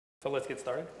So let's get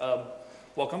started.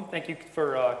 Welcome. Thank you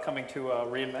for coming to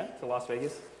reInvent to Las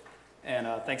Vegas, and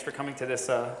thanks for coming to this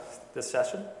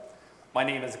session. My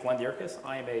name is Glenn Dierkes.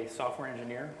 I am a software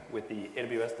engineer with the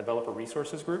AWS Developer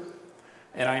Resources Group,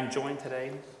 and I am joined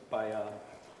today by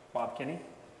Bob Kinney.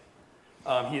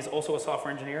 He is also a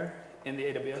software engineer in the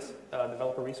AWS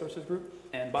Developer Resources Group,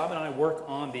 and Bob and I work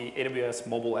on the AWS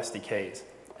mobile SDKs,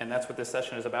 and that's what this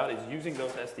session is about, is using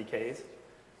those SDKs.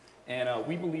 And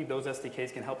we believe those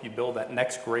SDKs can help you build that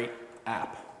next great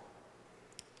app.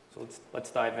 So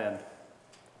let's dive in.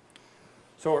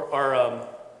 So our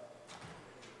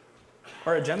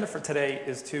agenda for today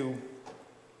is to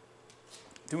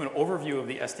do an overview of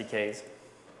the SDKs,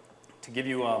 to give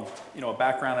you a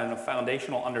background and a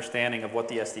foundational understanding of what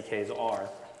the SDKs are,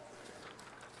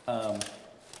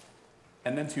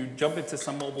 and then to jump into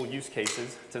some mobile use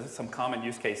cases, to some common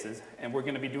use cases, and we're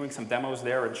going to be doing some demos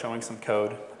there and showing some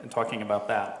code and talking about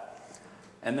that.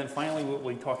 And then finally, we'll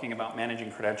be talking about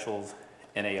managing credentials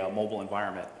in a mobile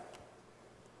environment.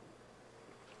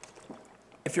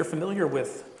 If you're familiar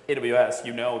with AWS,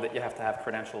 you know that you have to have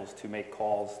credentials to make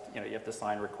calls. You have to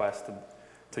sign requests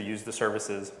to use the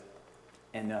services,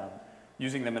 and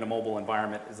using them in a mobile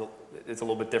environment is a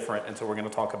little bit different, and so we're going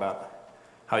to talk about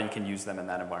how you can use them in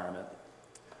that environment.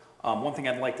 One thing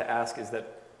I'd like to ask is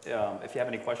that if you have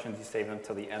any questions, you save them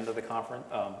till the end of the conference,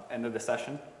 end of the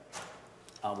session.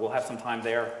 We'll have some time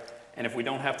there, and if we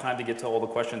don't have time to get to all the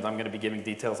questions, I'm going to be giving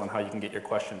details on how you can get your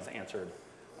questions answered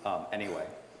anyway.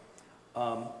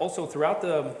 Also, throughout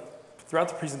the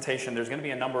presentation, there's going to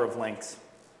be a number of links,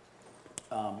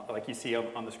 like you see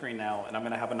on the screen now, and I'm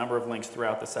going to have a number of links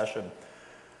throughout the session.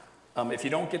 If you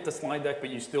don't get the slide deck,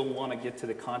 but you still want to get to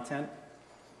the content,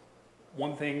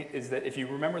 one thing is that if you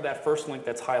remember that first link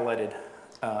that's highlighted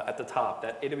at the top,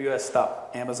 that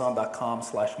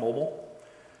aws.amazon.com/mobile,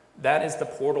 that is the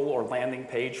portal or landing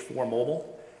page for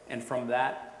mobile. And from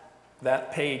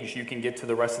that page, you can get to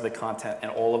the rest of the content and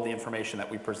all of the information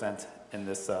that we present in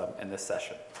this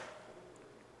session.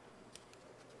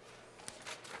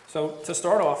 So to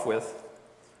start off with,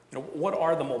 what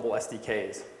are the mobile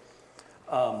SDKs?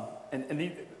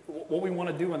 What we want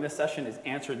to do in this session is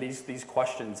answer these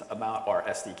questions about our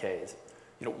SDKs.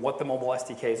 What the mobile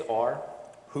SDKs are,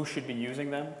 who should be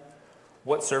using them,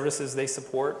 what services they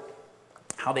support,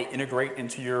 how they integrate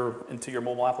into your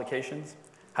mobile applications,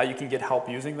 how you can get help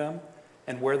using them,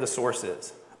 and where the source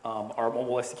is. Our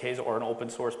mobile SDKs are an open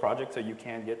source project, so you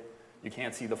can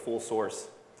see the full source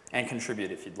and contribute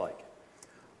if you'd like.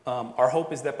 Our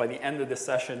hope is that by the end of this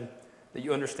session, that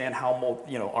you understand how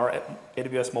our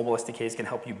AWS mobile SDKs can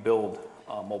help you build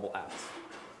mobile apps.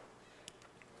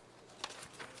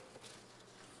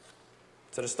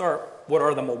 So to start, what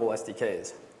are the mobile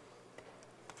SDKs?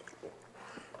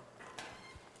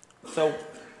 So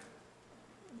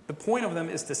the point of them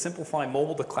is to simplify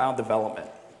mobile to cloud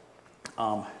development.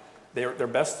 They're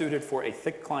best suited for a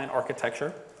thick client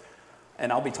architecture,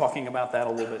 and I'll be talking about that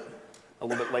a little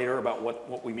bit later about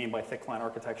what we mean by thick client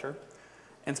architecture.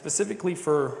 And specifically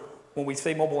for when we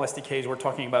say mobile SDKs, we're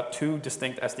talking about two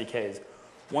distinct SDKs.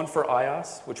 One for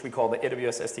iOS, which we call the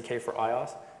AWS SDK for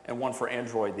iOS, and one for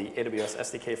Android, the AWS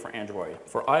SDK for Android.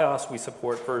 For iOS, we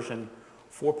support version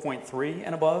 4.3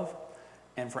 and above,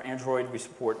 and for Android, we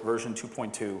support version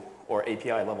 2.2 or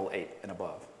API level 8 and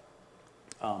above.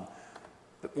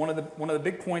 One of the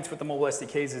big points with the mobile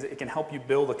SDKs is it can help you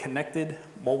build a connected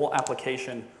mobile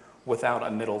application without a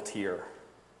middle tier.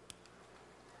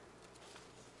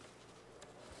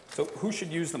 So who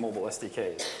should use the mobile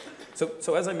SDKs?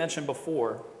 So as I mentioned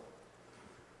before,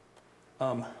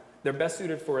 they're best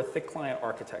suited for a thick client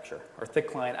architecture or thick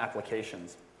client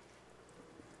applications.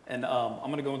 And I'm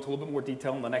going to go into a little bit more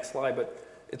detail in the next slide, but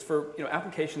it's for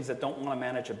applications that don't want to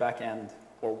manage a back end,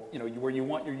 or where you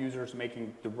want your users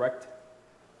making direct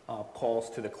calls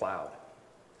to the cloud,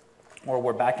 or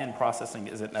where back end processing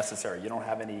isn't necessary. You don't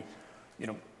have any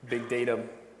big data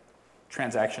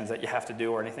transactions that you have to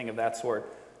do or anything of that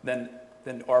sort. Then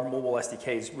our mobile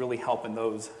SDKs really help in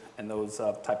those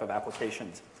type of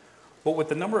applications. But with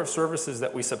the number of services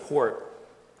that we support,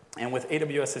 and with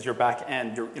AWS as your back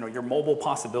end, your mobile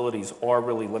possibilities are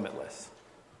really limitless.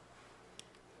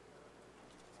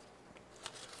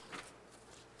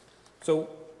 So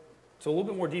a little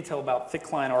bit more detail about thick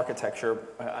client architecture.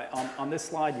 On this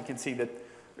slide, you can see that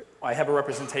I have a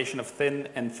representation of thin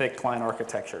and thick client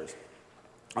architectures.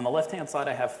 On the left-hand side,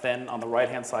 I have thin. On the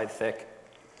right-hand side, thick.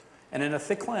 And in a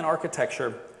thick client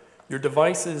architecture, your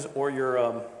devices or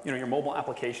your mobile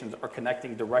applications are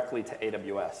connecting directly to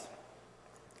AWS.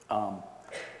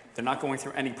 They're not going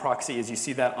through any proxy, as you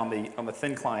see that on the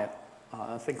thin client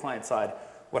side.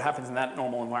 what happens in that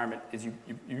normal environment is you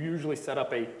usually set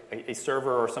up a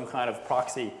server or some kind of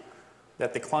proxy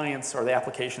that the clients or the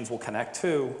applications will connect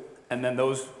to, and then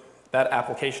that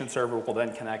application server will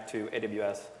then connect to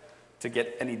AWS to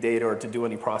get any data or to do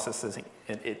any processing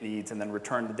it needs, and then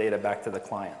return the data back to the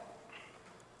client.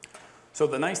 So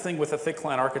the nice thing with a thick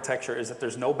client architecture is that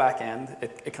there's no back end.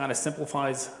 It kind of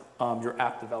simplifies your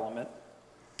app development.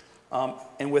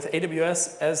 And with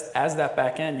AWS as that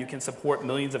back end, you can support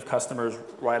millions of customers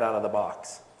right out of the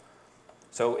box.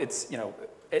 So it's, the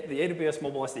AWS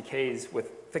mobile SDKs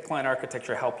with thick client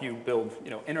architecture help you build,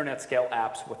 internet scale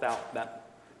apps without that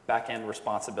back end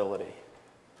responsibility.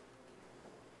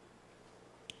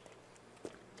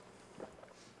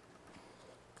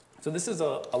 So this is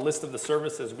a list of the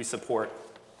services we support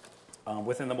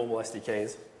within the mobile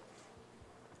SDKs.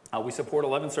 We support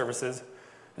 11 services,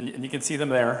 and you can see them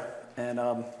there.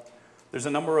 And there's a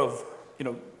number of,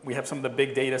 we have some of the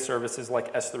big data services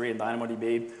like S3 and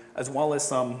DynamoDB, as well as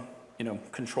some,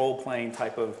 control plane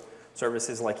type of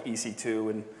services like EC2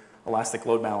 and elastic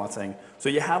load balancing. So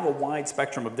you have a wide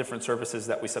spectrum of different services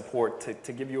that we support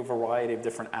to give you a variety of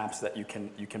different apps that you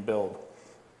can build.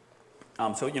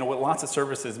 So, with lots of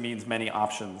services means many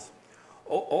options.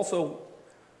 Also,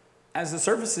 as the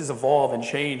services evolve and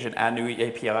change and add new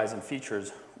APIs and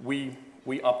features, we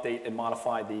update and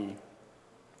modify the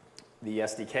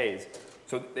SDKs.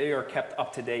 So they are kept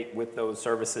up to date with those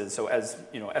services. So as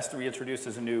S3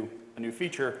 introduces a new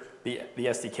feature, the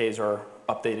SDKs are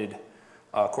updated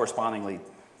correspondingly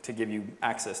to give you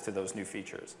access to those new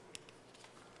features.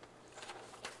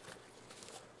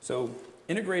 So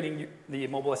integrating the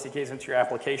mobile SDKs into your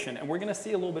application, and we're going to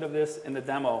see a little bit of this in the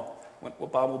demo.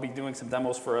 Bob will be doing some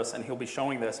demos for us, and he'll be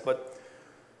showing this. But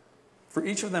for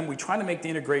each of them, we try to make the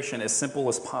integration as simple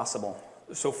as possible.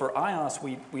 So for iOS,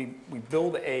 we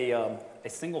build a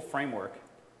single framework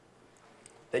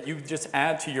that you just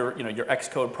add to your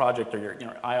Xcode project or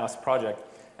your iOS project,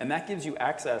 and that gives you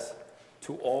access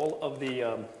to all of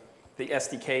the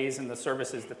SDKs and the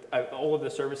services all of the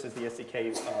services the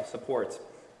SDK supports.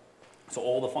 So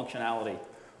all the functionality.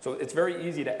 So it's very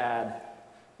easy to add,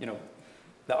 the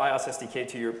iOS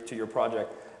SDK to your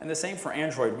project. And the same for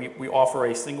Android. We offer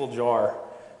a single jar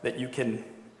that you can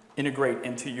integrate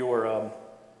into your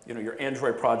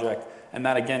Android project, and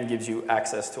that again gives you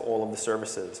access to all of the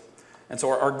services. And so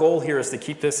our goal here is to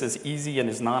keep this as easy and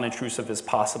as non-intrusive as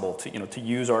possible to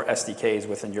use our SDKs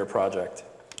within your project.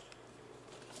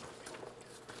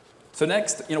 So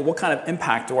next, what kind of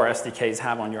impact do our SDKs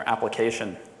have on your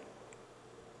application?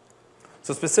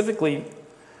 So specifically,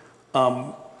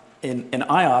 in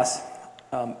iOS,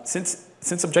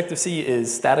 since Objective-C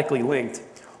is statically linked,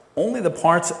 only the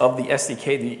parts of the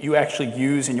SDK that you actually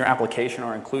use in your application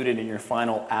are included in your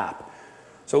final app.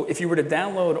 So if you were to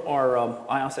download our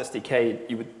iOS SDK,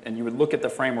 you would look at the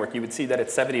framework, you would see that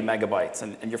it's 70 megabytes.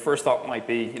 And your first thought might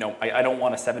be, I don't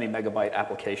want a 70 megabyte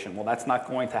application. Well, that's not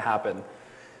going to happen.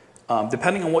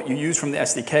 Depending on what you use from the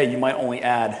SDK, you might only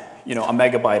add, a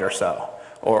megabyte or so,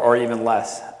 or even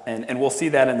less. And we'll see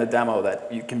that in the demo,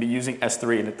 that you can be using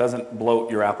S3 and it doesn't bloat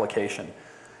your application.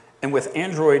 And with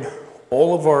Android,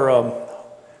 all of our,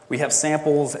 we have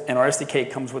samples, and our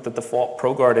SDK comes with the default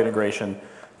ProGuard integration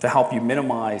to help you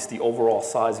minimize the overall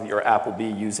size of your app will be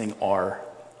using our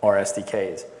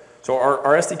SDKs. So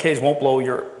our SDKs won't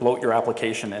bloat your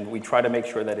application, and we try to make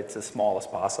sure that it's as small as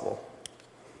possible.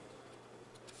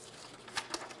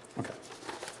 Okay.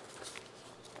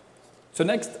 So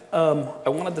next, I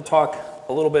wanted to talk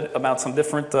a little bit about some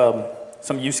different,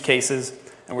 some use cases,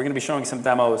 and we're going to be showing some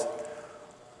demos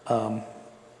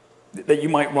that you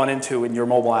might run into in your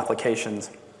mobile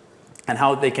applications and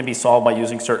how they can be solved by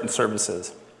using certain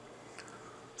services.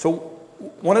 So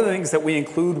one of the things that we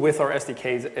include with our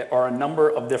SDKs are a number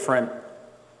of different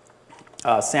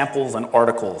samples and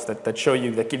articles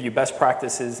that give you best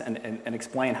practices and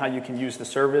explain how you can use the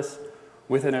service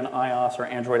within an iOS or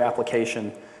Android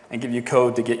application and give you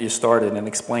code to get you started and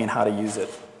explain how to use it.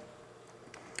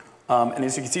 And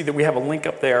as you can see, that we have a link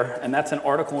up there, and that's an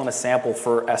article and a sample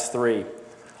for S3.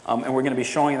 And we're going to be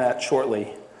showing that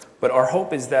shortly. But our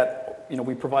hope is that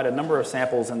we provide a number of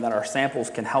samples, and that our samples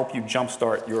can help you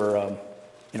jumpstart your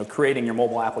creating your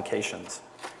mobile applications.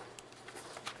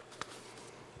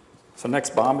 So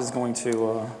next, Bob is going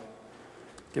to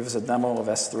give us a demo of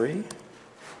S3.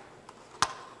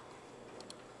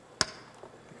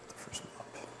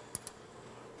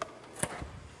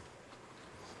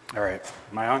 All right,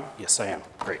 am I on? Yes, I am.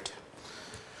 Great.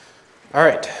 All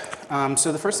right,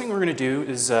 so the first thing we're going to do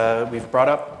is we've brought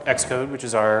up Xcode, which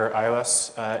is our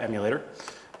iOS emulator.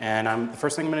 And the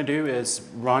first thing I'm going to do is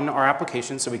run our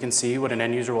application so we can see what an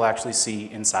end user will actually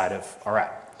see inside of our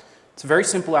app. It's a very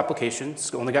simple application.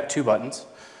 It's only got 2 buttons.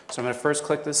 So I'm going to first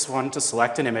click this one to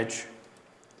select an image.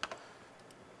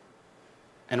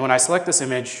 And when I select this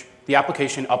image, the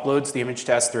application uploads the image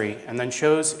to S3 and then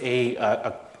shows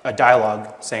a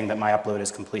dialog saying that my upload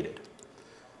is completed.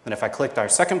 And if I clicked our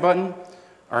second button,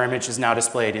 our image is now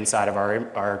displayed inside of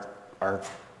our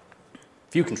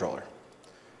view controller.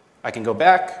 I can go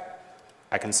back,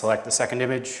 I can select the second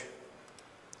image,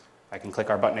 I can click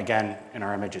our button again, and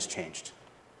our image is changed.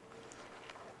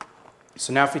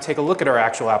 So now if we take a look at our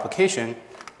actual application,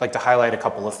 I'd like to highlight a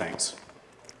couple of things.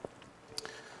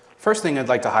 First thing I'd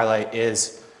like to highlight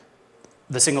is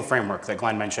the single framework that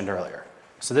Glenn mentioned earlier.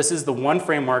 So this is the one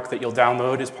framework that you'll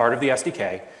download as part of the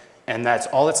SDK, and that's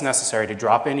all that's necessary to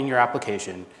drop in your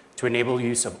application to enable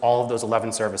use of all of those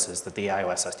 11 services that the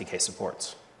iOS SDK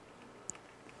supports.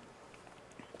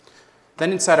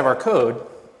 Then inside of our code,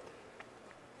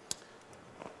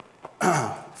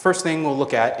 first thing we'll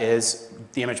look at is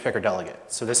the image picker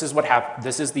delegate. So this is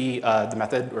this is the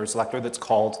method or selector that's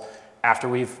called after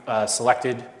we've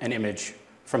selected an image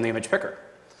from the image picker.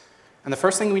 And the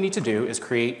first thing we need to do is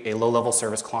create a low-level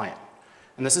service client.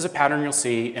 And this is a pattern you'll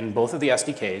see in both of the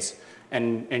SDKs,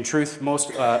 and in truth,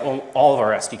 all of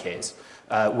our SDKs,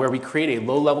 where we create a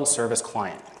low-level service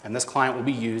client. And this client will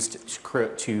be used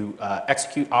to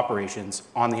execute operations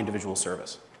on the individual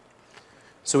service.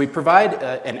 So we provide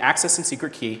an access and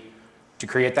secret key to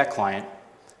create that client,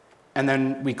 and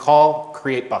then we call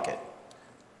create bucket.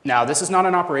 Now, this is not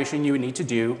an operation you would need to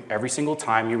do every single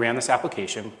time you ran this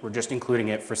application. We're just including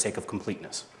it for sake of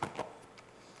completeness.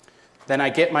 Then I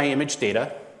get my image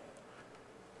data,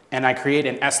 and I create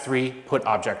an S3 put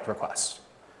object request.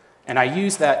 And I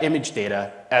use that image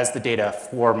data as the data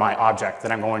for my object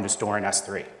that I'm going to store in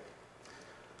S3.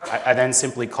 I then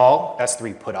simply call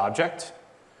S3 put object,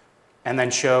 and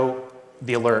then show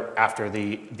the alert after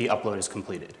the upload is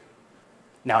completed.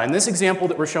 Now, in this example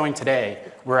that we're showing today,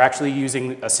 we're actually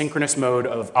using a synchronous mode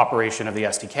of operation of the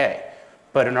SDK.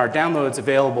 But in our downloads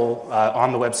available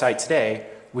on the website today,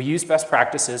 we use best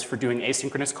practices for doing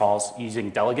asynchronous calls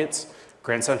using delegates,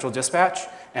 Grand Central Dispatch,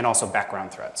 and also background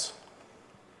threads.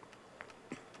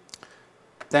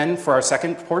 Then for our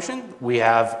second portion, we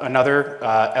have another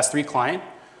S3 client.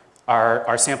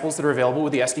 Our samples that are available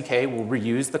with the SDK will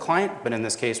reuse the client, but in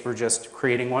this case, we're just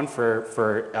creating one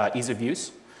for ease of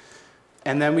use.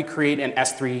 And then we create an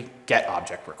S3 get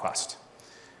object request.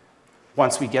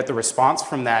 Once we get the response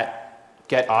from that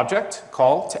get object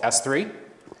call to S3,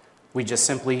 we just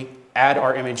simply add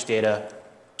our image data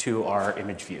to our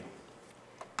image view.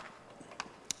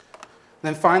 And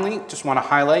then finally, just want to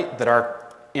highlight that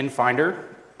our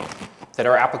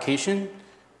application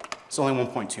is only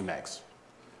 1.2 megs.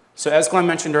 So as Glenn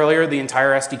mentioned earlier, the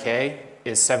entire SDK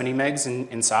is 70 megs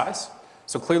in size.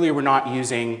 So clearly, we're not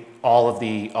using all of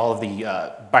the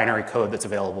binary code that's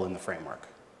available in the framework.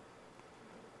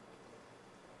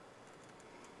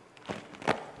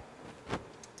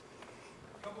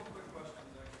 Couple quick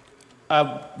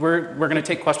questions. We're going to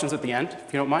take questions at the end,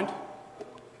 if you don't mind.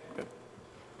 Good.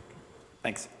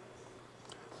 Thanks.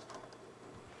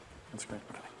 That's great.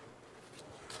 Okay.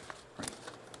 Right.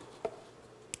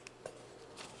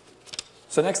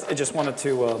 So next, I just wanted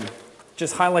to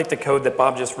just highlight the code that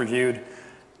Bob just reviewed,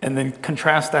 and then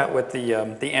contrast that with the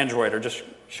Android, or just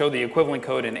show the equivalent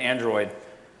code in Android,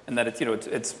 and that it's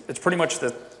pretty much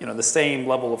the same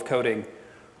level of coding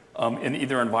in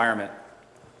either environment.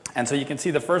 And so you can see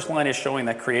the first line is showing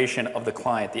that creation of the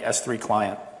client, the S3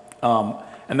 client.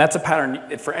 And that's a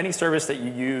pattern for any service that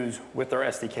you use with our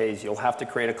SDKs. You'll have to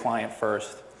create a client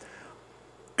first.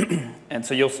 And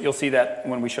so you'll see that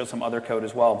when we show some other code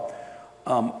as well.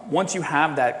 Once you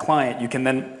have that client, you can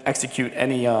then execute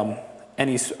any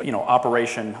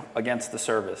operation against the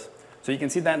service. So you can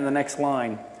see that in the next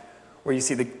line, where you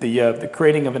see the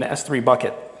creating of an S3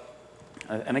 bucket.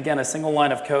 And again, a single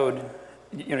line of code,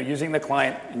 using the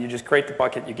client, and you just create the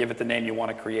bucket, you give it the name you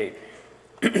want to create.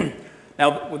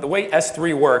 Now, the way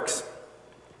S3 works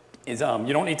is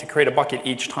you don't need to create a bucket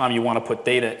each time you want to put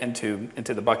data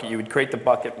into the bucket. You would create the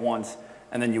bucket once,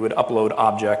 and then you would upload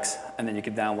objects, and then you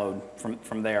could download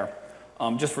from there.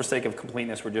 Just for sake of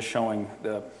completeness, we're just showing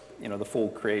the full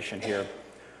creation here.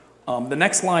 The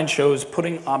next line shows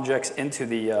putting objects into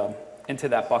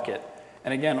that bucket.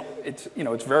 And again,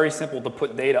 it's very simple to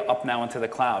put data up now into the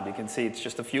cloud. You can see it's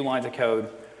just a few lines of code.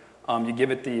 You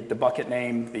give it the bucket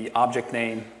name, the object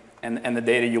name, and the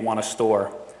data you want to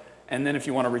store. And then if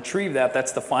you want to retrieve that,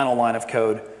 that's the final line of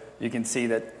code. You can see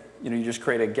that you just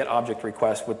create a get object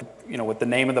request with, with the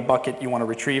name of the bucket you want to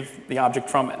retrieve the object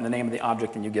from and the name of the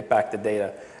object, and you get back the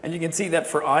data. And you can see that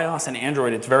for iOS and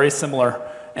Android, it's very similar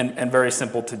and very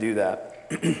simple to do that.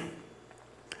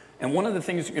 And one of the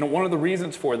things, one of the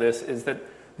reasons for this is that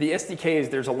the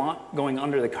SDKs, there's a lot going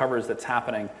under the covers that's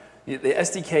happening. The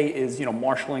SDK is,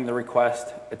 marshaling the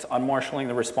request, it's unmarshaling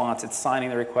the response, it's signing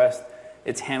the request,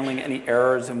 it's handling any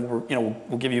errors, and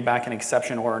we'll give you back an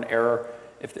exception or an error.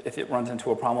 If it runs into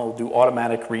a problem, we'll do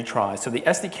automatic retries. So the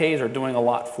SDKs are doing a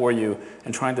lot for you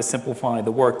and trying to simplify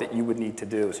the work that you would need to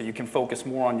do. So you can focus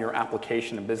more on your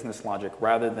application and business logic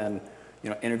rather than,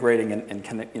 integrating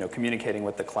and communicating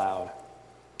with the cloud.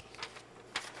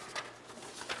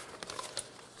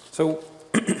 So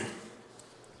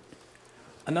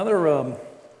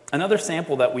another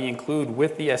sample that we include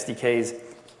with the SDKs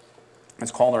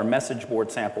is called our message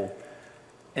board sample.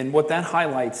 And what that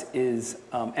highlights is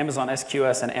Amazon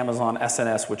SQS and Amazon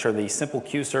SNS, which are the simple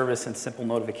queue service and simple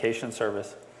notification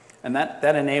service. And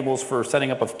that enables for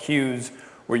setting up of queues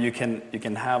where you can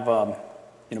have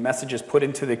messages put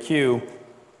into the queue,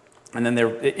 and then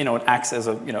it acts as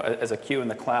a queue in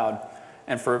the cloud.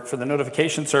 And for the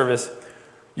notification service,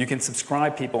 you can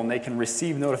subscribe people, and they can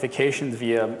receive notifications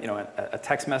via a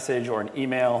text message or an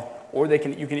email, or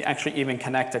you can actually even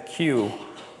connect a queue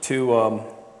to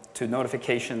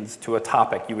notifications to a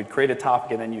topic. You would create a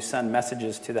topic, and then you send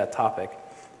messages to that topic.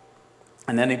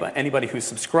 And then anybody who's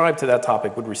subscribed to that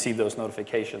topic would receive those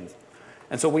notifications.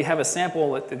 And so we have a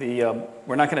sample at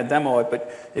we're not going to demo it,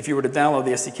 but if you were to download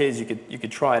the SDKs, you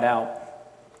could try it out.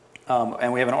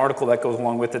 And we have an article that goes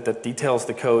along with it that details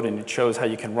the code, and it shows how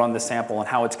you can run the sample and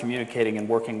how it's communicating and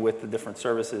working with the different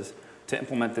services to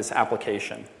implement this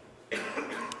application.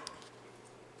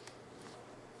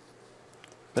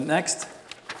 But next,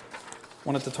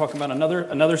 wanted to talk about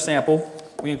another sample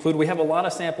we include. We have a lot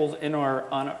of samples in our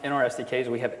SDKs.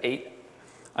 We have 8,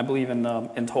 I believe,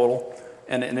 in total.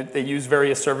 And they use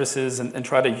various services and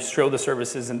try to show the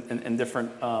services in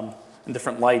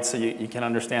different lights so you can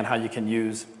understand how you can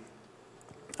use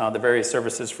the various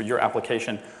services for your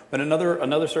application. But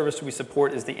another service we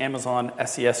support is the Amazon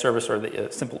SES service, or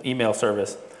the simple email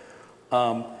service.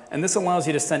 And this allows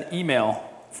you to send email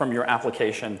from your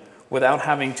application without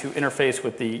having to interface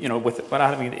with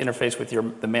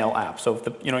the mail app. So if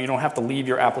you don't have to leave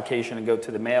your application and go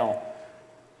to the mail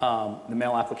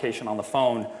application on the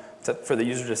phone for the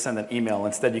user to send an email.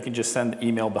 Instead, you can just send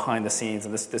email behind the scenes,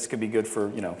 and this could be good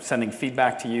for sending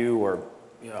feedback to you, or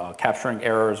capturing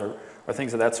errors or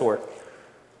things of that sort.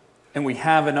 And we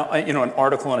have an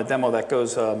article and a demo that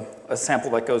goes, a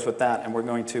sample that goes with that, and we're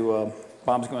going to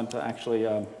Bob's going to actually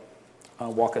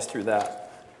walk us through that.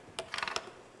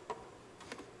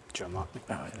 Joe, unlock me.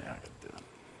 Oh, yeah, I could do that.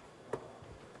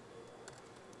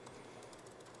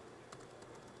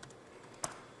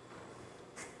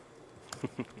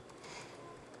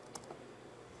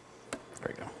 There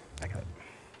you go. I got it.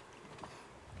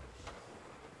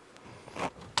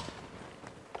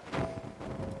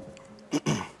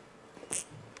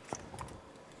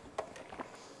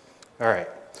 All right.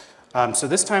 So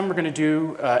this time we're going to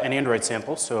do an Android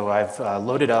sample. So I've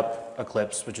loaded up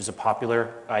Eclipse, which is a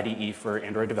popular IDE for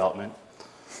Android development.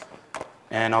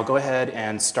 And I'll go ahead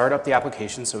and start up the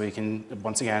application so we can,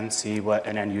 once again, see what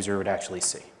an end user would actually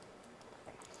see.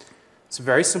 It's a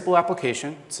very simple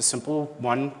application. It's a simple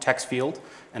one text field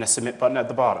and a submit button at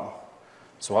the bottom.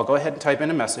 So I'll go ahead and type in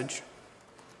a message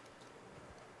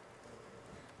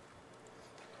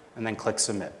and then click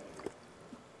submit.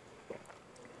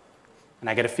 And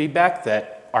I get a feedback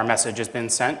that our message has been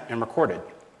sent and recorded.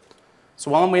 So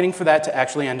while I'm waiting for that to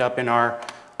actually end up in our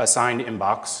assigned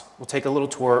inbox, we'll take a little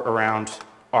tour around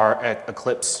our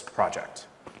Eclipse project.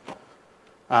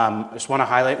 I just want to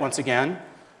highlight once again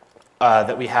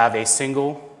that we have a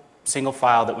single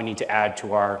file that we need to add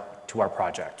to our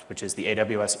project, which is the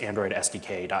AWS Android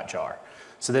SDK.jar.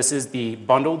 So this is the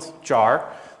bundled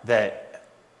jar that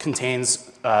contains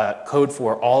code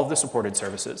for all of the supported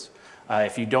services.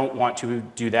 If you don't want to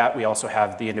do that, we also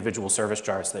have the individual service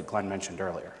jars that Glenn mentioned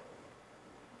earlier.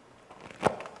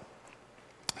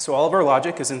 So all of our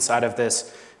logic is inside of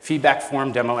this feedback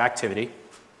form demo activity.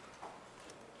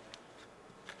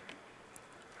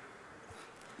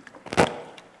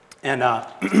 And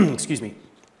excuse me.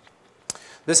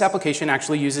 This application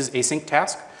actually uses async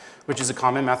task, which is a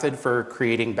common method for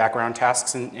creating background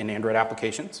tasks in Android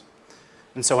applications.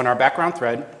 And so in our background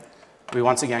thread, we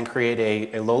once again create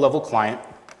a low-level client,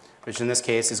 which in this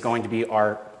case is going to be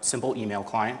our simple email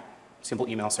client, simple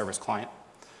email service client.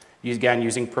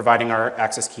 Again, providing our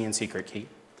access key and secret key.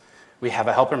 We have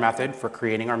a helper method for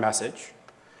creating our message.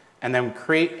 and then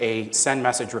create a send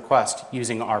message request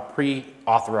using our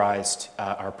pre-authorized,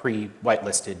 our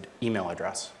pre-whitelisted email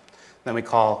address. Then we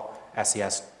call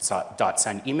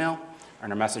ses.send email,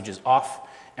 and our message is off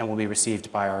and will be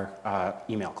received by our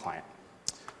email client.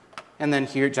 And then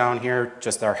here, down here,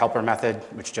 just our helper method,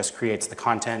 which just creates the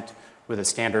content with a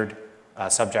standard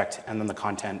subject, and then the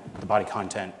content, the body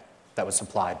content that was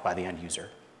supplied by the end user.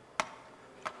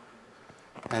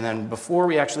 And then before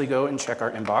we actually go and check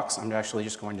our inbox, I'm actually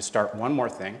just going to start one more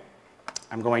thing.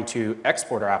 I'm going to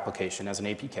export our application as an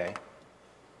APK.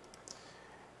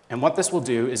 And what this will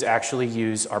do is actually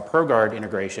use our ProGuard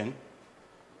integration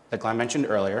that Glenn mentioned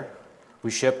earlier.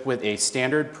 We ship with a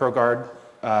standard ProGuard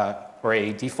or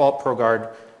a default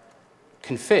ProGuard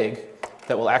config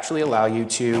that will actually allow you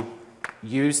to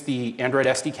use the Android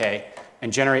SDK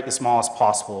and generate the smallest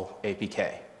possible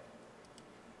APK.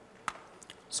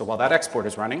 So while that export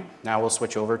is running, now we'll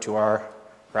switch over to our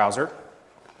browser.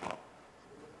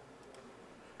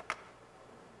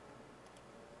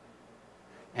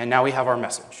 And now we have our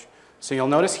message. So you'll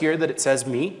notice here that it says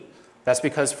me. That's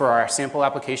because for our sample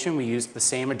application, we used the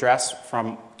same address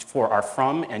for our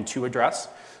from and to address.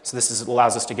 So this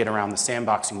allows us to get around the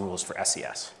sandboxing rules for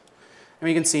SES. And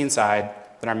we can see inside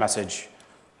that our message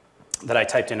that I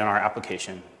typed in our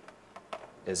application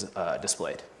is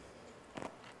displayed.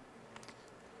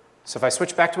 So if I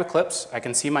switch back to Eclipse, I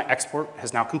can see my export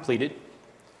has now completed.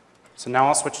 So now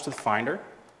I'll switch to the Finder,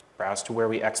 browse to where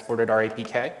we exported our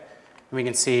APK, and we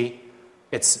can see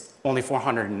it's only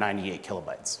 498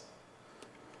 kilobytes.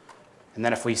 And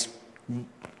then if we,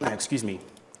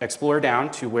 explore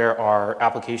down to where our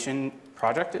application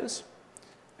project is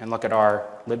and look at our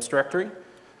libs directory,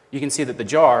 you can see that the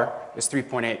jar is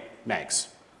 3.8 megs.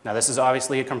 Now this is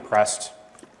obviously a compressed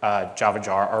Java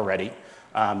jar already,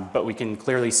 but we can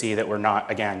clearly see that we're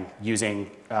not, again, using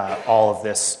all of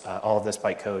this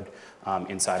bytecode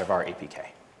inside of our APK.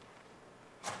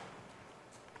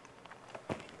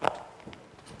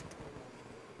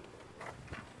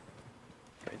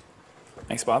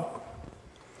 Thanks, Bob.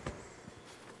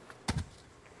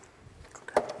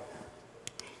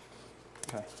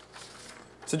 Okay.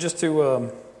 So just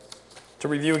to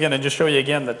review again and just show you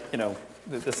again that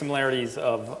the similarities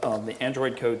of the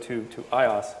Android code to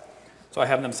iOS. So I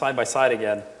have them side by side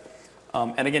again,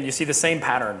 and again you see the same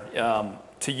pattern.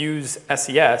 To use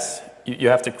SES, you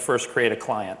have to first create a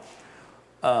client,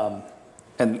 and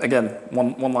again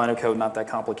one line of code, not that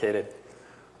complicated.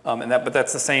 But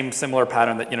that's the same similar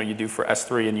pattern that you do for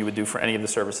S3 and you would do for any of the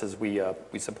services we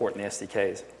support in the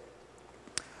SDKs.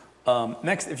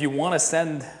 Next, if you want to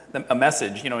send them a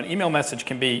message, an email message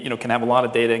can be can have a lot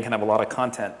of data and can have a lot of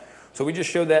content. So we just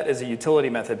showed that as a utility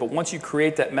method. But once you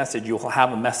create that message, you'll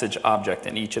have a message object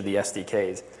in each of the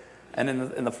SDKs. And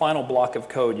in the final block of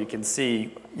code, you can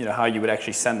see how you would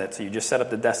actually send it. So you just set up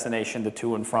the destination, the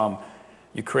to and from.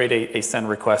 You create a send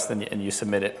request and you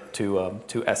submit it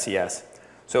to SES.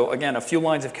 So again, a few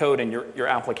lines of code and your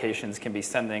applications can be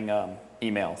sending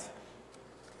emails.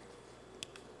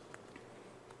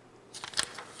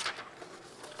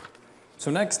 So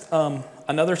next,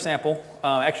 another sample.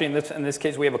 Actually, in this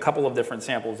case, we have a couple of different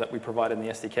samples that we provide in the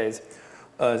SDKs.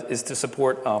 Is to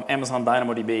support Amazon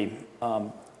DynamoDB.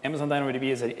 Amazon DynamoDB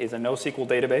is a NoSQL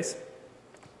database.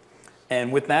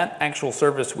 And with that actual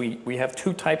service, we have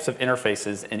two types of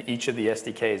interfaces in each of the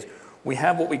SDKs. We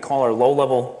have what we call our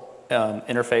low-level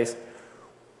interface,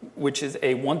 which is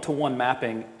a one-to-one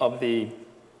mapping of the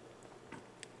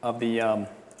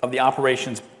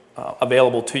operations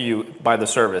available to you by the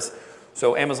service.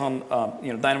 So Amazon,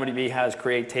 DynamoDB has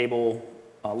create table,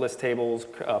 list tables,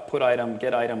 put item,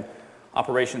 get item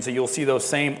operations. So you'll see those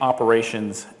same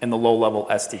operations in the low-level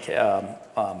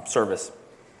SDK service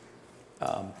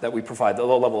that we provide, the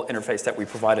low-level interface that we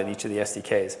provide in each of the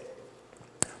SDKs.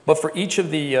 But for each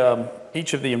of the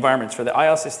environments, for the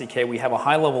iOS SDK, we have a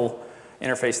high-level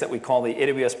interface that we call the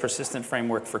AWS Persistent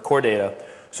Framework for Core Data.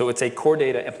 So it's a core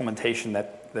data implementation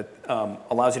that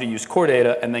allows you to use core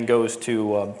data and then goes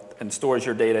to and stores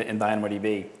your data in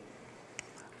DynamoDB.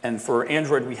 And for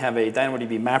Android, we have a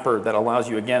DynamoDB mapper that allows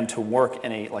you, again, to work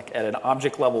in at an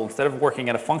object level. Instead of working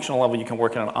at a functional level, you can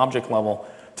work at an object level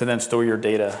to then store your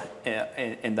data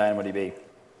in DynamoDB.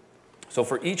 So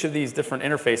for each of these different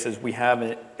interfaces, we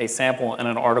have a sample and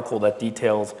an article that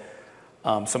details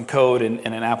some code and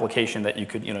an application that you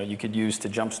could use to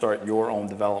jumpstart your own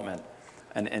development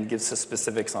and gives us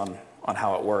specifics on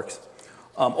how it works.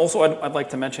 Also, I'd like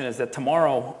to mention is that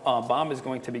tomorrow, Bob is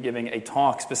going to be giving a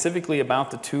talk specifically about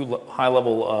the two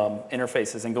high-level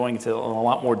interfaces and going into a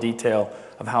lot more detail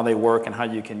of how they work and how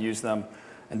you can use them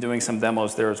and doing some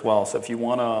demos there as well. So if you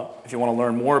want to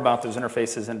learn more about those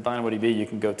interfaces in DynamoDB, you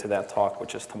can go to that talk,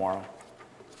 which is tomorrow.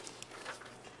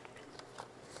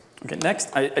 Okay, next,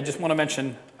 I just wanted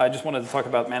to talk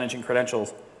about managing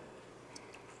credentials.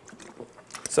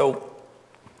 So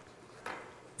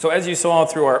as you saw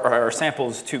through our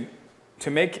samples, to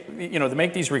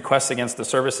make these requests against the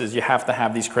services, you have to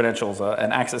have these credentials,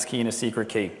 an access key and a secret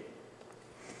key.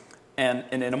 And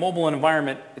in a mobile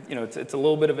environment, it's a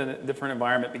little bit of a different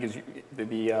environment because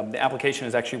the application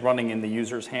is actually running in the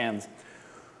user's hands.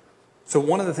 So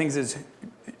one of the things is,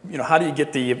 how do you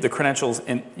get the credentials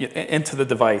into the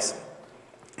device?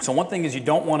 So one thing is you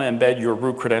don't want to embed your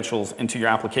root credentials into your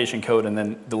application code and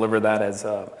then deliver that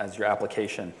as your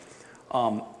application.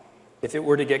 If it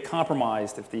were to get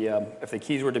compromised, if the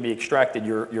keys were to be extracted,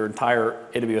 your entire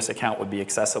AWS account would be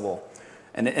accessible.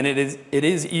 And it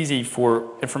is easy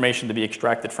for information to be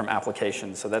extracted from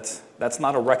applications, so that's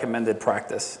not a recommended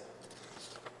practice.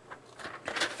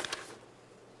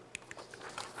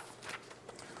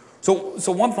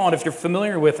 So one thought, if you're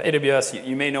familiar with AWS,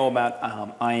 you may know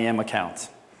about IAM accounts.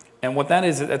 And what that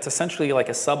is, it's essentially like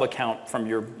a sub-account from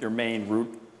your main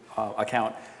root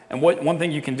account. And one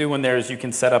thing you can do in there is you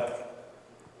can set up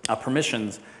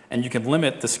permissions, and you can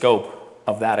limit the scope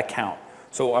of that account.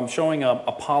 So I'm showing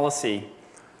a policy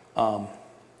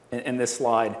in this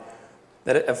slide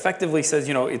that effectively says,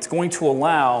 it's going to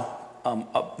allow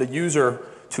the user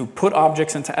to put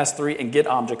objects into S3 and get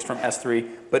objects from S3,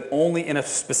 but only in a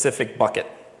specific bucket,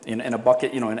 in a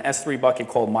bucket, an S3 bucket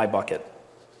called my bucket.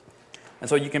 And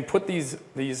so you can put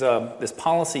this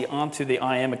policy onto the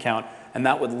IAM account, and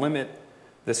that would limit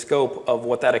the scope of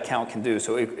what that account can do.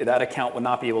 So that account would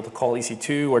not be able to call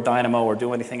EC2 or Dynamo or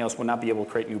do anything else, would not be able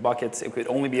to create new buckets. It could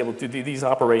only be able to do these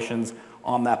operations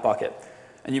on that bucket.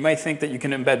 And you might think that you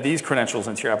can embed these credentials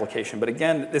into your application, but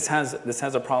again, this has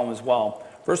a problem as well.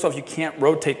 First off, you can't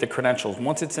rotate the credentials.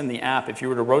 Once it's in the app, if you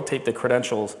were to rotate the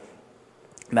credentials,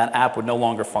 that app would no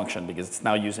longer function because it's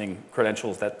now using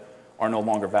credentials that are no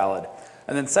longer valid.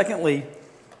 And then secondly,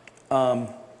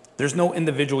 there's no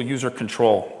individual user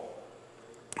control.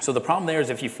 So the problem there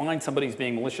is if you find somebody's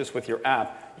being malicious with your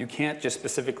app, you can't just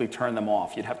specifically turn them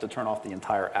off. You'd have to turn off the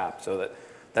entire app, so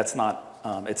that's not,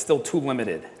 it's still too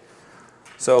limited.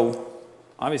 So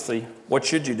obviously, what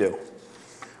should you do?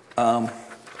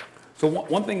 So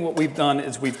one thing what we've done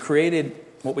is we've created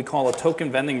what we call a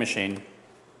token vending machine,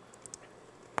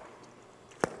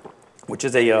 which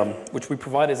we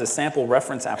provide as a sample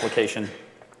reference application.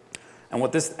 And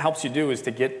what this helps you do is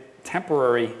to get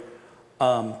temporary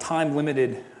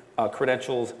time-limited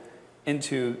credentials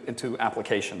into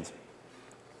applications.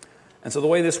 And so the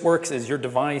way this works is your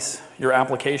device, your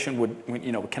application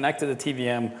would connect to the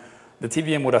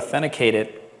TVM would authenticate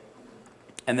it,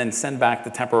 and then send back the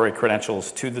temporary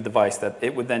credentials to the device that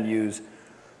it would then use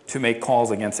to make calls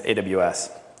against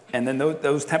AWS. And then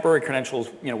those temporary credentials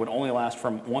would only last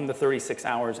from 1 to 36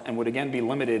 hours and would again be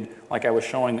limited, like I was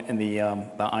showing in the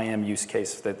IAM use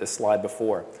case, the slide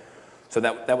before. So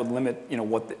that would limit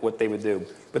what they would do.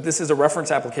 But this is a reference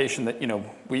application that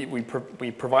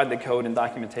we provide the code and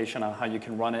documentation on how you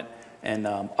can run it and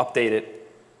update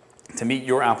it to meet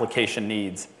your application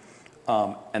needs.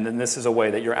 And then this is a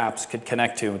way that your apps could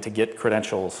connect to get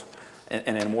credentials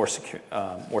in a more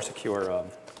secure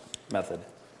method.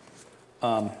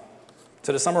 So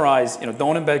to summarize,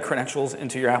 don't embed credentials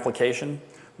into your application.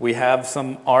 We have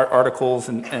some articles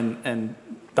and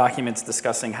documents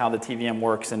discussing how the TVM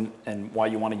works and why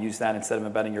you want to use that instead of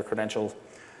embedding your credentials.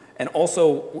 And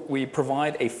also, we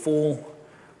provide a full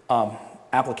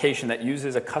application that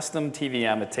uses a custom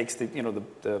TVM. It takes the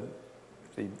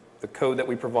code that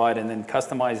we provide and then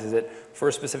customizes it for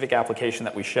a specific application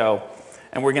that we show.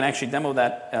 And we're going to actually demo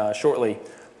that shortly.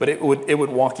 But it would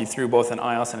walk you through both an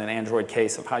iOS and an Android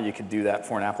case of how you could do that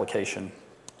for an application.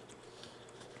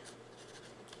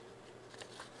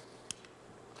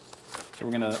 So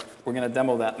we're gonna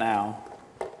demo that now.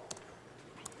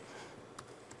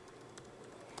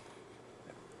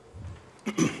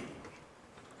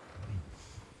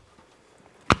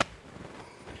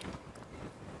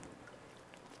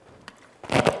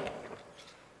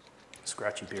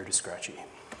 Scratchy beard is scratchy.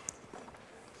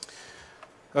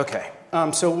 Okay,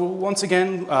 so we'll once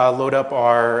again load up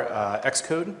our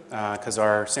Xcode because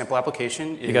our sample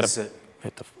application is. You gotta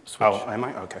hit the switch. Oh, am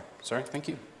I? Okay, sorry, thank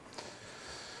you.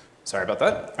 Sorry about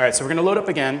that. All right, so we're going to load up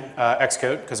again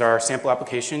Xcode because our sample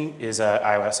application is an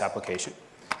iOS application.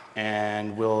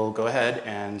 And we'll go ahead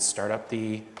and start up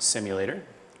the simulator.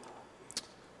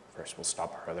 First, we'll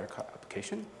stop our other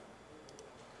application.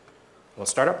 We'll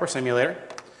start up our simulator.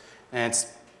 And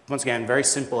it's Once again, very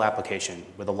simple application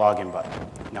with a login button.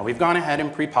 Now we've gone ahead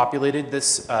and pre-populated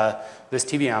this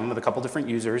TVM with a couple different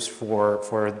users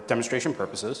for demonstration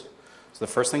purposes. So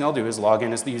the first thing I'll do is log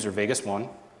in as the user Vegas1.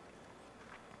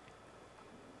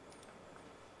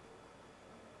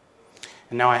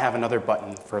 And now I have another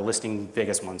button for listing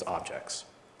Vegas1's objects.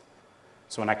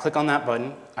 So when I click on that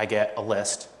button, I get a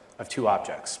list of two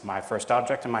objects, my first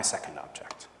object and my second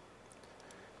object.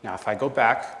 Now if I go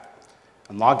back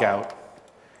and log out,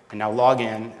 and now log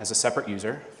in as a separate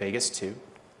user, Vegas2.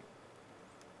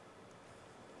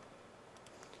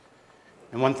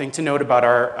 And one thing to note about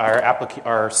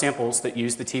our samples that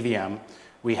use the TVM,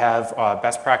 we have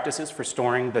best practices for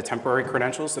storing the temporary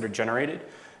credentials that are generated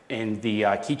in the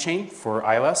keychain for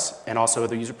iOS, and also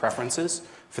the user preferences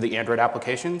for the Android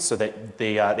application, so that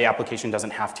the application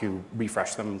doesn't have to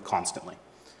refresh them constantly.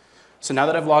 So now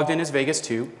that I've logged in as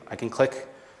Vegas2, I can click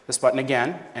this button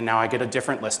again, and now I get a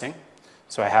different listing.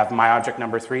 So I have my object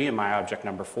number 3 and my object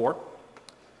number 4.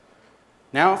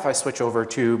 Now if I switch over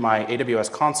to my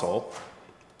AWS console,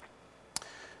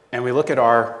 and we look at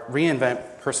our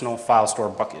reInvent personal file store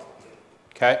bucket,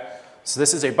 okay? So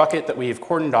this is a bucket that we've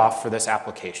cordoned off for this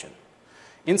application.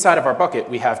 Inside of our bucket,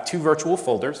 we have two virtual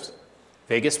folders,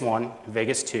 Vegas1 and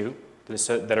Vegas2,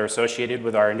 that are associated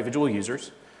with our individual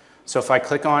users. So if I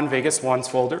click on Vegas1's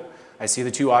folder, I see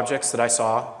the two objects that I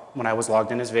saw when I was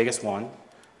logged in as Vegas1.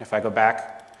 If I go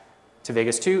back to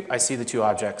Vegas2, I see the two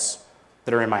objects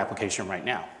that are in my application right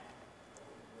now.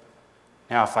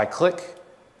 Now if I click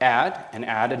Add and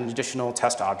add an additional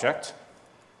test object,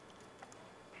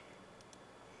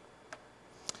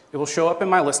 it will show up in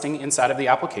my listing inside of the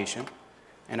application.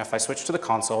 And if I switch to the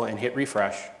console and hit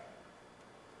refresh,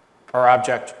 our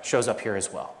object shows up here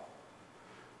as well.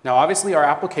 Now obviously our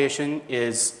application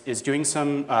is doing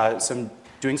some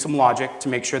logic to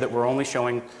make sure that we're only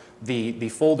showing the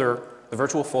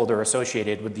virtual folder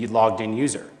associated with the logged in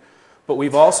user. What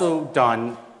we've also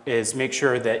done is make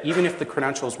sure that even if the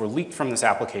credentials were leaked from this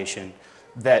application,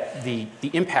 that the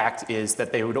impact is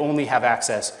that they would only have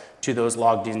access to those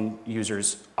logged in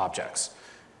users' objects.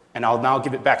 And I'll now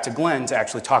give it back to Glenn to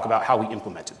actually talk about how we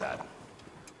implemented that.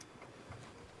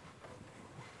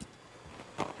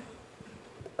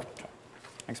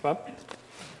 Thanks, Bob.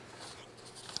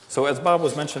 So as Bob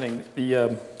was mentioning,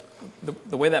 the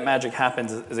way that magic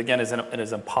happens is again, is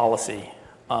a policy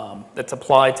that's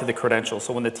applied to the credentials.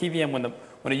 So when the TVM,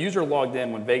 when a user logged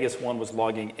in, when Vegas1 was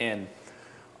logging in,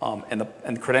 and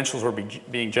the credentials were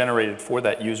being generated for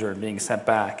that user and being sent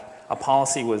back, a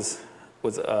policy was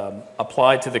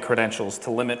applied to the credentials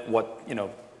to limit what,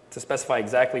 to specify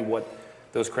exactly what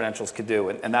those credentials could do.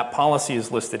 And that policy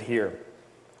is listed here.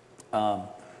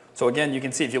 So again, you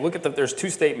can see if you look at there's two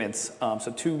statements,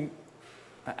 so two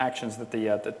actions that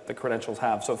the credentials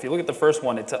have. So if you look at the first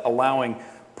one, it's allowing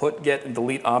put, get, and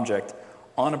delete object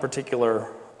on a particular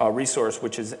resource,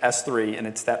 which is S3, and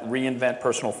it's that reInvent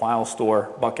personal file store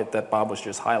bucket that Bob was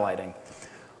just highlighting.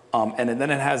 And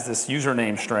then it has this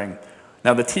username string.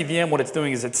 Now the TVM, what it's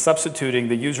doing is it's substituting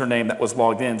the username that was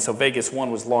logged in. So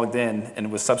Vegas1 was logged in and it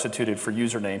was substituted for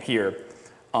username here.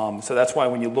 So that's why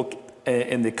when you look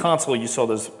in the console, you saw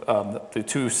those the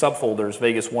two subfolders,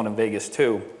 Vegas1 and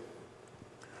Vegas2,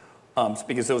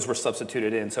 because those were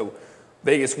substituted in. So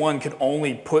Vegas1 could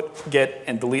only put, get,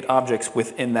 and delete objects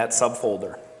within that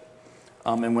subfolder.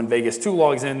 And when Vegas2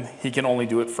 logs in, he can only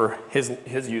do it for his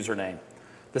username.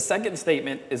 The second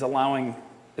statement is allowing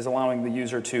the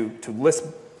user to list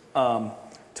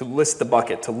the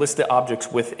bucket, to list the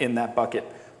objects within that bucket.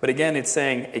 But again, it's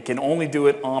saying it can only do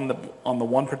it on the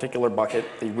one particular bucket,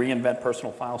 the reInvent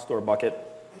personal file store bucket,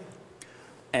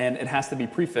 and it has to be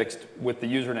prefixed with the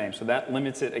username. So that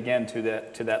limits it again to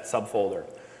that subfolder.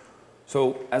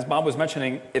 So as Bob was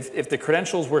mentioning, if the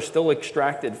credentials were still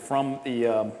extracted from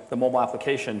the mobile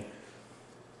application,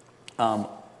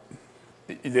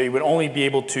 they would only be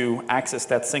able to access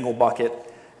that single bucket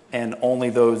and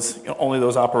only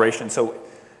those operations. So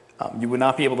you would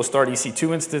not be able to start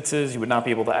EC2 instances. You would not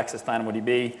be able to access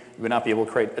DynamoDB. You would not be able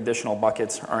to create additional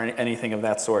buckets or anything of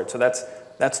that sort. So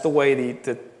that's the way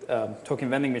the token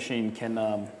vending machine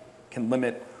can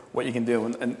limit what you can do.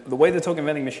 And the way the token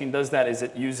vending machine does that is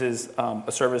it uses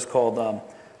a service called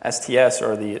STS,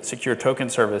 or the Secure Token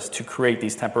Service, to create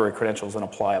these temporary credentials and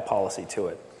apply a policy to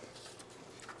it.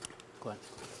 Glenn,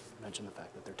 mention the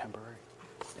fact that they're temporary.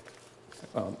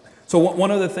 So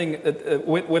one other thing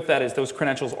with that is those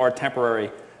credentials are temporary,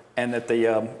 and that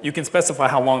you can specify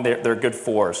how long they're good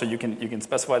for. So you can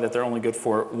specify that they're only good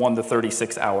for 1 to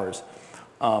 36 hours.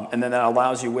 And then that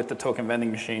allows you with the token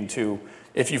vending machine to,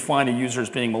 if you find a user is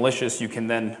being malicious, you can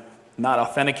then not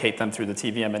authenticate them through the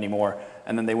TVM anymore,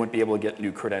 and then they wouldn't be able to get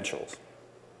new credentials.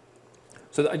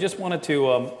 So I just wanted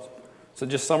to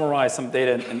just summarize some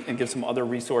data and give some other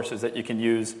resources that you can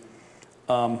use.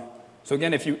 So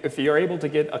again, if you are able to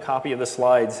get a copy of the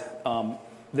slides,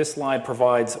 this slide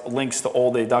provides links to all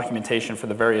the documentation for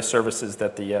the various services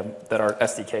that our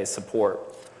SDKs support.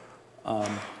 But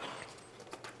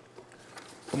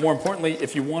more importantly,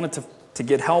 if you wanted to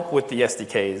get help with the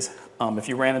SDKs, if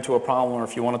you ran into a problem or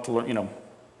if you wanted to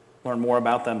learn more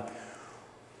about them,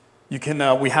 you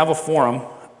can. We have a forum,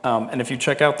 and if you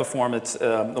check out the forum, it's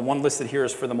the one listed here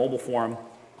is for the mobile forum.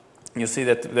 You'll see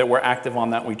that we're active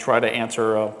on that. We try to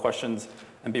answer questions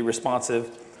and be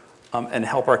responsive and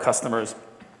help our customers.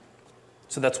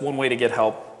 So that's one way to get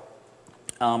help.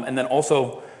 And then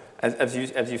also, as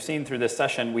you've seen through this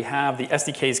session, we have the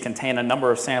SDKs contain a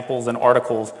number of samples and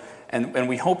articles, and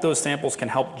we hope those samples can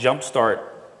help jumpstart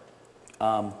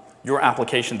your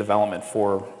application development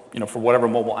for whatever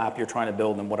mobile app you're trying to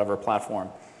build in whatever platform.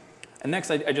 And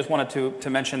next, I just wanted to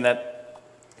mention that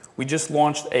we just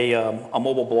launched a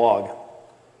mobile blog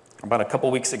about a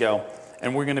couple weeks ago,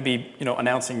 and we're going to be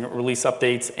announcing release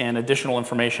updates and additional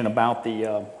information about the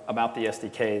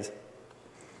SDKs.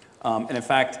 And in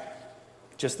fact,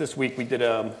 just this week we did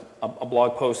a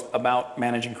blog post about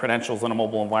managing credentials in a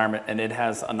mobile environment, and it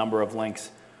has a number of links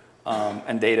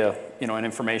and data, and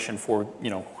information for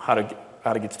how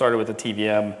to get started with the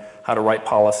TVM, how to write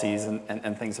policies,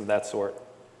 and things of that sort.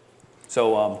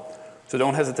 So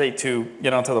don't hesitate to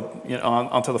get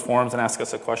onto the forums and ask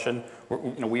us a question.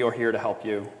 We are here to help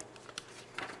you.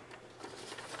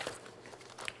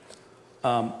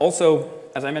 Also,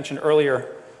 as I mentioned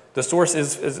earlier, the source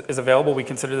is available. We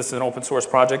consider this an open source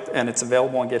project, and it's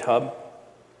available on GitHub.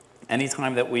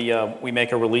 Anytime that we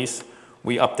make a release,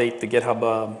 we update the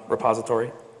GitHub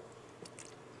repository.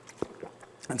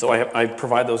 And so I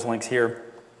provide those links here.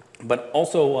 But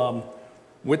also,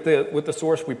 with the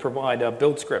source, we provide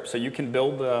build scripts, so you can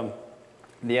build the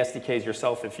SDKs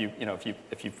yourself if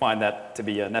you find that to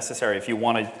be necessary. If you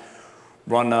want to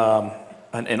run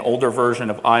an older version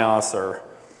of iOS, or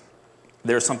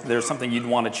there's something you'd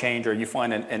want to change, or you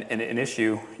find an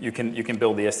issue, you can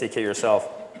build the SDK yourself.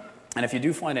 And if you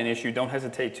do find an issue, don't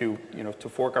hesitate to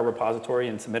fork our repository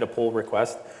and submit a pull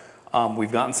request.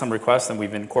 We've gotten some requests and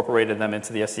we've incorporated them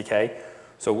into the SDK.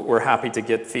 So we're happy to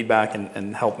get feedback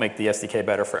and help make the SDK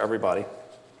better for everybody.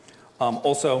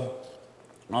 Also,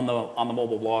 on the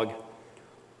mobile blog,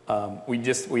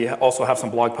 we also have some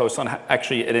blog posts on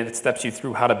actually it steps you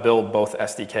through how to build both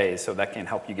SDKs, so that can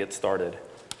help you get started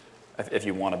if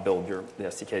you want to build the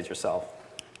SDKs yourself.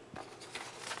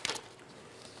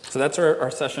 So that's our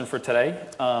session for today.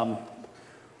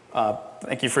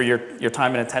 Thank you for your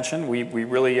time and attention. We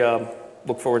really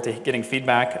look forward to getting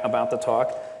feedback about the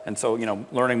talk. And so,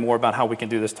 learning more about how we can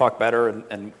do this talk better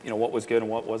and what was good and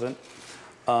what wasn't.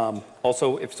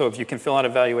 Also, if you can fill out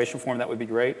an evaluation form, that would be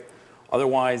great.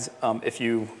 Otherwise, if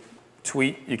you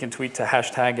can tweet to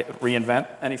 #reinvent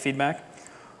any feedback.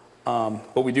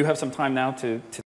 But we do have some time now to